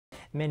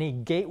Many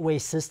gateway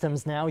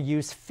systems now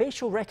use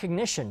facial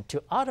recognition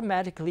to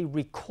automatically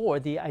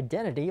record the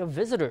identity of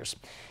visitors.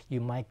 You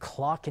might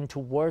clock into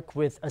work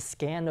with a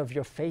scan of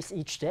your face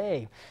each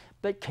day,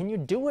 but can you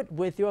do it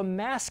with your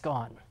mask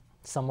on?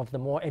 Some of the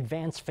more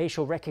advanced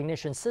facial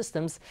recognition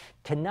systems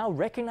can now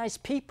recognize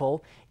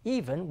people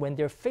even when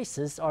their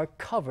faces are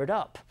covered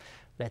up.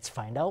 Let's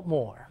find out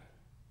more.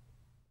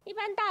 一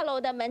般大楼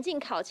的门禁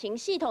考勤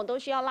系统都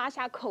需要拉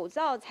下口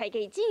罩才可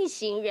以进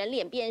行人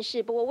脸辨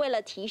识。不过，为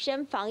了提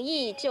升防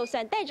疫，就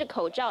算戴着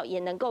口罩也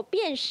能够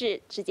辨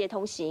识，直接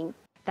通行。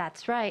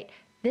 That's right.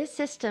 This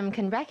system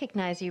can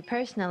recognize you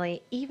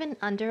personally, even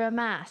under a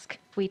mask.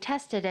 We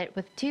tested it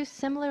with two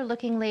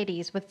similar-looking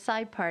ladies with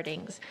side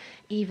partings.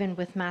 Even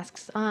with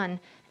masks on,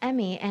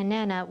 Emmie and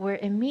Nana were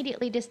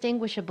immediately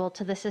distinguishable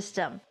to the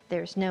system.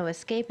 There's no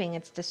escaping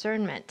its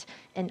discernment.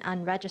 An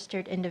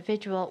unregistered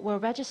individual will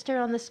register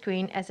on the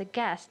screen as a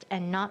guest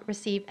and not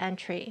receive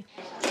entry.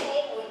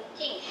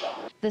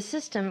 The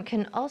system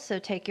can also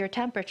take your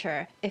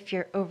temperature. If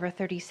you're over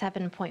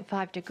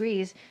 37.5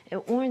 degrees,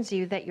 it warns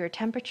you that your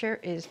temperature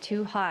is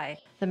too high.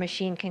 The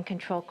machine can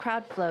control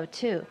crowd flow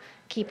too,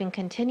 keeping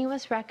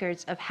continuous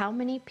records of how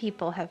many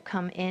people have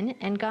come in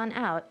and gone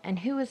out and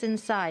who is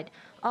inside,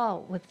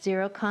 all with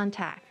zero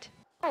contact.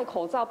 戴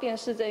口罩辨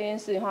识这件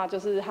事的话，就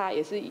是它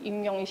也是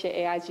运用一些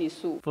AI 技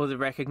术。 For the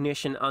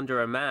recognition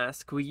under a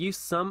mask, we use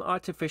some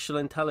artificial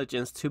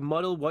intelligence to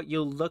model what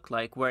you'll look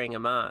like wearing a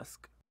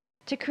mask.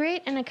 To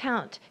create an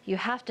account, you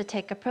have to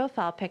take a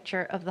profile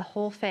picture of the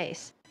whole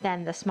face.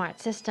 Then the smart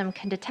system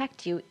can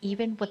detect you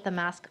even with the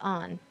mask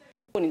on.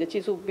 如果你的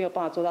技术没有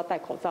办法做到戴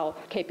口罩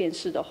可以辨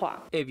识的话，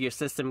 If your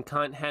system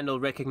can't handle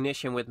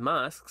recognition with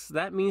masks,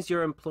 that means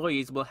your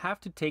employees will have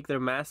to take their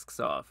masks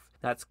off.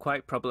 That's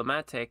quite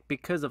problematic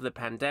because of the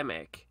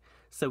pandemic.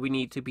 So we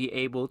need to be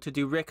able to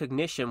do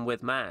recognition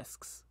with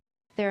masks.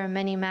 There are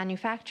many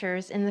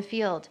manufacturers in the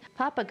field.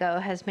 Papago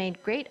has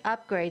made great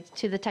upgrades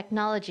to the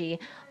technology,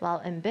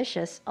 while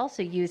Ambitious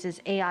also uses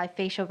AI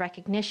facial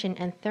recognition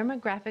and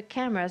thermographic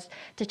cameras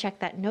to check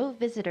that no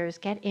visitors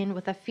get in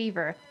with a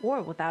fever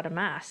or without a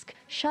mask.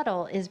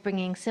 Shuttle is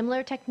bringing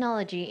similar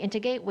technology into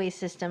gateway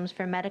systems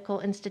for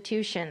medical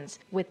institutions.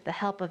 With the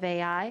help of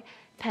AI,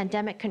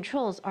 pandemic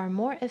controls are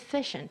more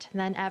efficient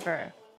than ever.